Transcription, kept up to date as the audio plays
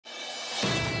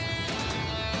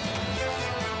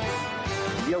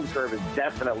yield curve is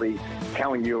definitely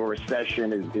telling you a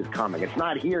recession is coming. It's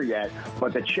not here yet,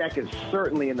 but the check is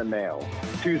certainly in the mail.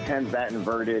 2s, 10s, that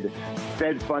inverted.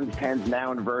 Fed funds 10s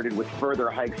now inverted with further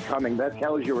hikes coming. That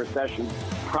tells you a recession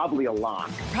probably a lock.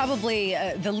 Probably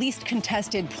the least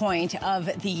contested point of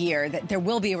the year, that there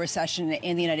will be a recession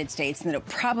in the United States and that it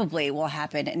probably will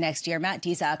happen next year. Matt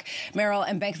Dizak, Merrill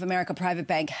and Bank of America Private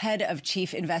Bank Head of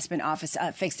Chief Investment Office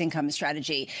Fixed Income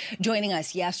Strategy, joining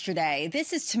us yesterday.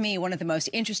 This is, to me, one of the most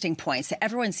interesting points that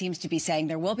everyone seems to be saying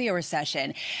there will be a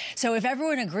recession. So if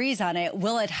everyone agrees on it,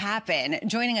 will it happen?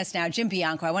 Joining us now, Jim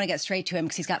Bianco. I want to get straight to him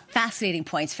because he's got fascinating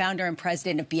points, founder and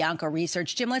president of Bianco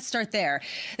Research. Jim, let's start there.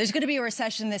 There's going to be a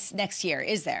recession this next year,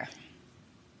 is there?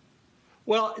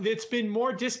 Well, it's been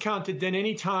more discounted than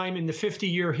any time in the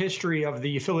 50-year history of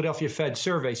the Philadelphia Fed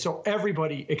survey. So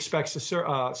everybody expects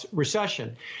a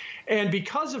recession. And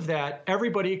because of that,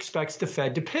 everybody expects the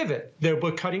Fed to pivot. They'll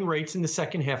be cutting rates in the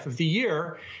second half of the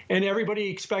year. And everybody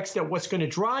expects that what's going to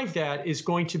drive that is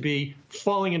going to be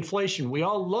falling inflation. We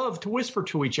all love to whisper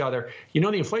to each other, you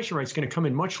know, the inflation rate is going to come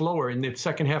in much lower in the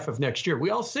second half of next year. We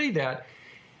all say that.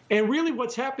 And really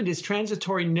what's happened is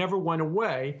transitory never went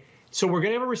away. So we're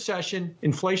going to have a recession.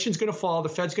 Inflation's going to fall. The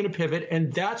Fed's going to pivot.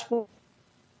 And that's what.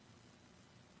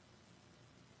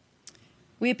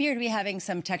 We appear to be having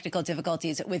some technical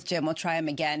difficulties with Jim. We'll try him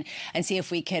again and see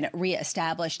if we can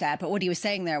reestablish that. But what he was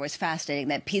saying there was fascinating,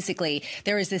 that basically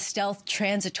there is this stealth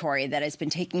transitory that has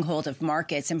been taking hold of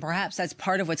markets. And perhaps that's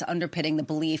part of what's underpinning the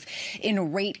belief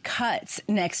in rate cuts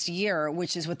next year,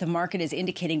 which is what the market is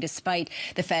indicating, despite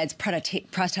the Fed's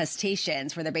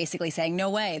protestations, where they're basically saying, no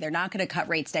way, they're not going to cut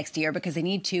rates next year because they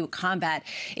need to combat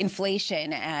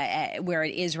inflation where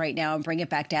it is right now and bring it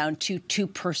back down to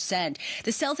 2%.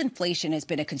 The stealth inflation has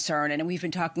been a concern, and we've been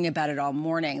talking about it all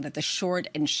morning, that the short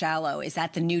and shallow, is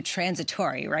that the new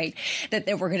transitory, right? That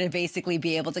we're going to basically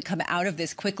be able to come out of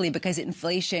this quickly because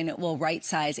inflation will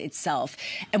right-size itself.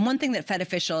 And one thing that Fed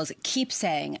officials keep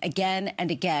saying again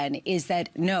and again is that,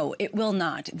 no, it will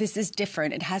not. This is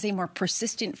different. It has a more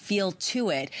persistent feel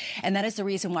to it. And that is the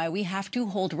reason why we have to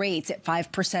hold rates at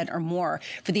 5% or more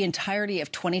for the entirety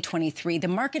of 2023. The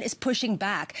market is pushing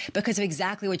back because of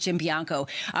exactly what Jim Bianco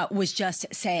was just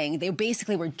saying. They basically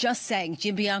were just saying,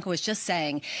 Jim Bianco was just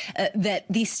saying that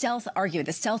the stealth argument,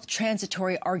 the stealth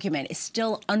transitory argument, is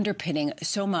still underpinning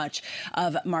so much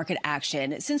of market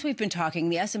action. Since we've been talking,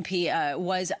 the S&P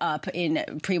was up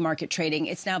in pre-market trading.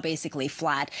 It's now basically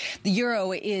flat. The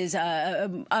euro is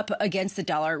up against the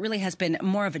dollar. It really has been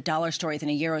more of a dollar story than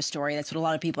a euro story. That's what a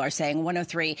lot of people are saying.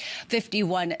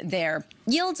 103.51 there.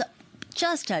 Yields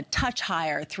just a touch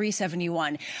higher,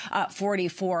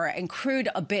 371.44, and crude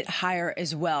a bit higher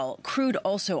as well. Crude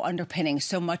also underpinning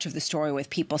so much of the story, with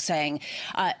people saying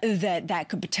that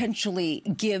could potentially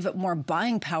give more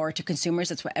buying power to consumers.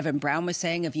 That's what Evan Brown was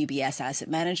saying of UBS Asset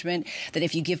Management, that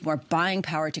if you give more buying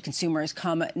power to consumers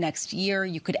come next year,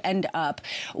 you could end up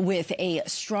with a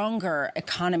stronger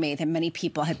economy than many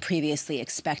people had previously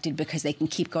expected, because they can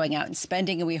keep going out and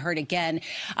spending. And we heard again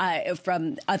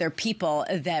from other people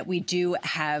that we do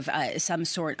have some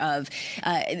sort of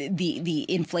the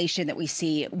inflation that we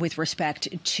see with respect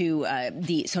to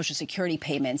the Social Security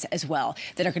payments as well,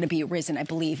 that are going to be risen, I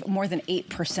believe, more than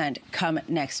 8% come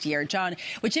next year. John,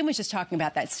 what Jim was just talking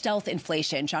about, that stealth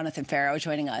inflation, Jonathan Farrow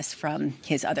joining us from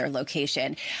his other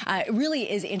location, really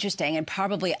is interesting and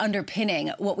probably underpinning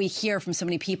what we hear from so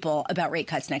many people about rate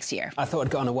cuts next year. I thought I'd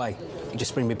gone away. You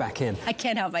just bring me back in. I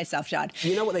can't help myself, John.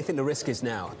 You know what they think the risk is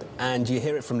now, and you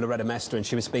hear it from Loretta Mester, and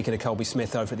she was speaking to Colby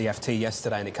Smith over at the FT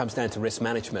yesterday, and it comes down to risk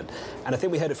management. And I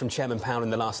think we heard it from Chairman Powell in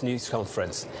the last news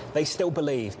conference. They still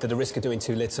believe that the risk of doing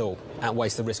too little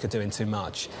outweighs the risk of doing too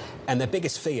much. And their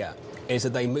biggest fear is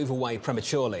that they move away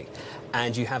prematurely,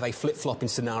 and you have a flip-flopping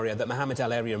scenario that Mohamed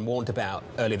El-Erian warned about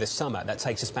earlier this summer that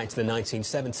takes us back to the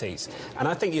 1970s. And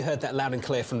I think you heard that loud and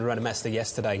clear from Loretta Mester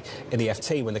yesterday in the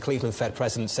FT when the Cleveland Fed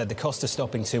president said the cost of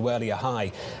stopping too early are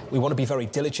high. We want to be very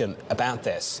diligent about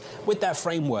this. With that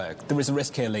framework, there is a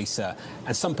risk here, Lisa,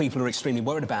 and some people are extremely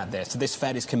worried about this. So this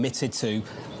Fed is committed to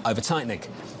over-tightening,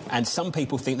 and some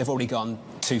people think they've already gone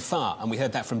too far. And we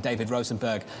heard that from David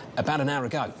Rosenberg about an hour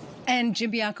ago. And Jim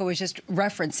Bianco was just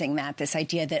referencing that, this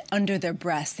idea that under their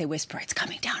breath they whisper, it's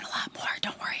coming down a lot more,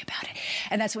 don't worry worry about it.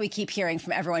 And that's what we keep hearing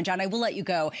from everyone. John, I will let you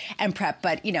go and prep,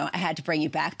 but, I had to bring you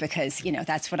back because,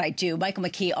 that's what I do. Michael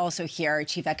McKee also here,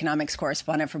 chief economics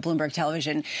correspondent for Bloomberg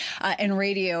Television and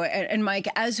Radio. And Mike,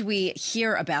 as we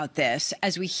hear about this,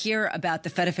 as we hear about the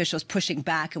Fed officials pushing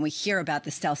back and we hear about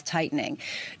the stealth tightening,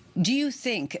 do you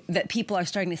think that people are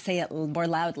starting to say it more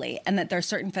loudly and that there are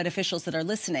certain Fed officials that are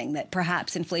listening, that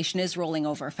perhaps inflation is rolling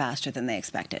over faster than they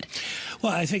expected?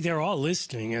 Well, I think they're all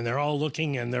listening and they're all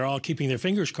looking and they're all keeping their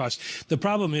fingers crossed. The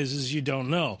problem is you don't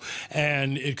know.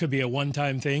 And it could be a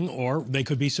one-time thing or they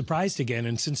could be surprised again.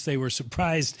 And since they were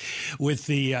surprised with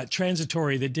the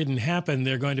transitory that didn't happen,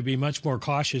 they're going to be much more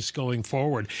cautious going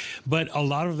forward. But a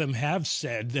lot of them have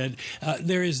said that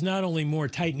there is not only more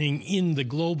tightening in the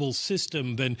global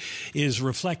system than is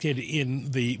reflected in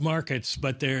the markets,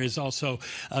 but there is also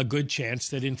a good chance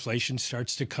that inflation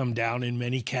starts to come down in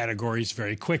many categories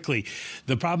very quickly.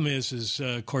 The problem is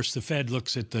of course, the Fed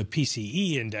looks at the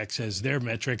PCE index as their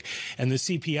metric, and the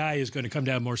CPI is going to come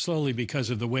down more slowly because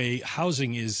of the way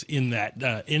housing is in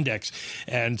that index.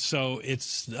 And so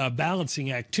it's a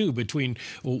balancing act, too, between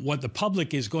what the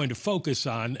public is going to focus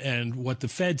on and what the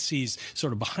Fed sees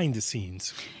sort of behind the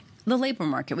scenes. The labor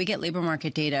market. We get labor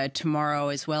market data tomorrow,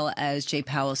 as well as Jay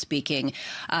Powell speaking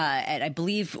at, I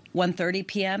believe, 1:30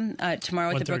 p.m.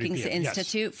 Tomorrow at the Brookings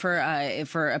Institute, yes,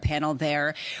 for a panel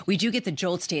there. We do get the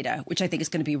JOLTS data, which I think is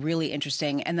going to be really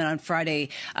interesting. And then on Friday,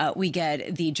 we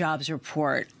get the jobs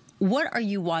report. What are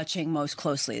you watching most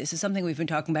closely? This is something we've been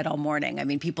talking about all morning. I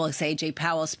mean, people say Jay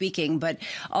Powell speaking, but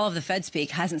all of the Fed speak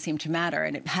hasn't seemed to matter,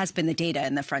 and it has been the data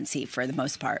in the front seat for the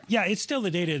most part. Yeah, it's still the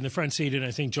data in the front seat, and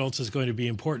I think JOLTS is going to be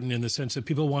important in the sense that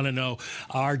people want to know,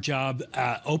 are job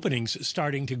openings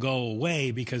starting to go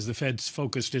away because the Fed's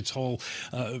focused its whole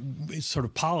sort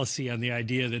of policy on the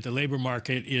idea that the labor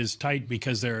market is tight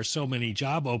because there are so many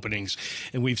job openings,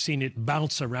 and we've seen it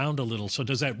bounce around a little. So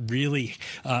does that really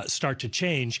start to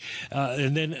change?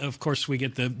 And then, of course, we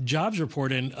get the jobs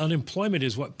report, and unemployment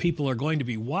is what people are going to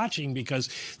be watching because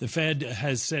the Fed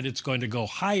has said it's going to go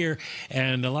higher.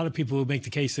 And a lot of people who make the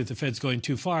case that the Fed's going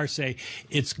too far say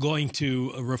it's going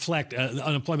to reflect,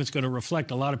 unemployment's going to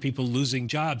reflect a lot of people losing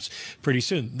jobs pretty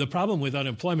soon. The problem with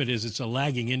unemployment is it's a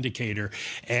lagging indicator,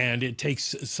 and it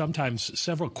takes sometimes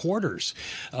several quarters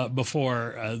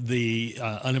before the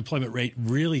unemployment rate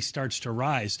really starts to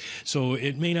rise. So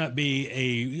it may not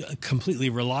be a completely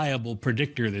reliable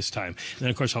predictor this time. And then,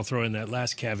 of course, I'll throw in that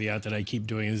last caveat that I keep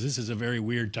doing is this is a very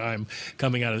weird time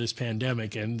coming out of this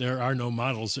pandemic, and there are no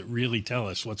models that really tell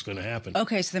us what's going to happen.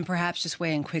 Okay, so then perhaps just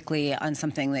weigh in quickly on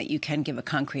something that you can give a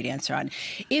concrete answer on.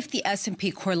 If the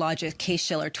S&P CoreLogic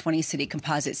Case-Shiller 20-City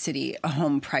Composite City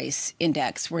Home Price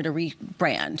Index were to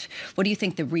rebrand, what do you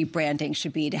think the rebranding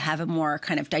should be to have a more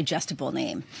kind of digestible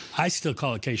name? I still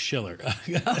call it Case-Shiller.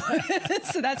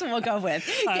 So that's what we'll go with.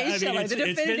 Case-Shiller, the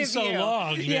definitive it's been so view.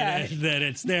 Long that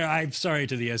it's there. I'm sorry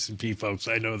to the S&P folks.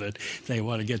 I know that they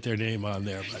want to get their name on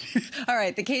there. But all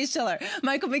right, the Case-Shiller.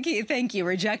 Michael McKee, thank you.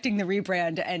 Rejecting the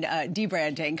rebrand and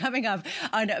debranding. Coming up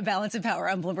on Balance of Power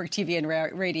on Bloomberg TV and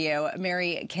Radio,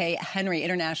 Mary Kay Henry,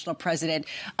 International President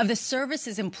of the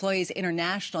Services Employees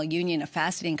International Union, a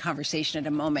fascinating conversation at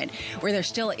a moment where there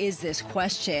still is this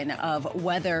question of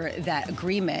whether that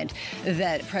agreement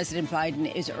that President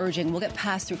Biden is urging will get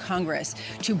passed through Congress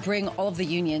to bring all of the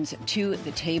unions to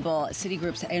the table.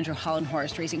 Citigroup's Andrew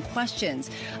Hollenhorst raising questions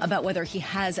about whether he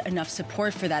has enough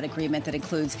support for that agreement that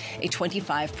includes a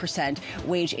 25%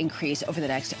 wage increase over the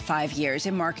next 5 years.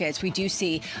 In markets, we do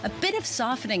see a bit of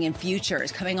softening in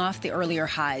futures coming off the earlier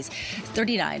highs.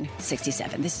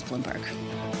 39.67. This is Bloomberg.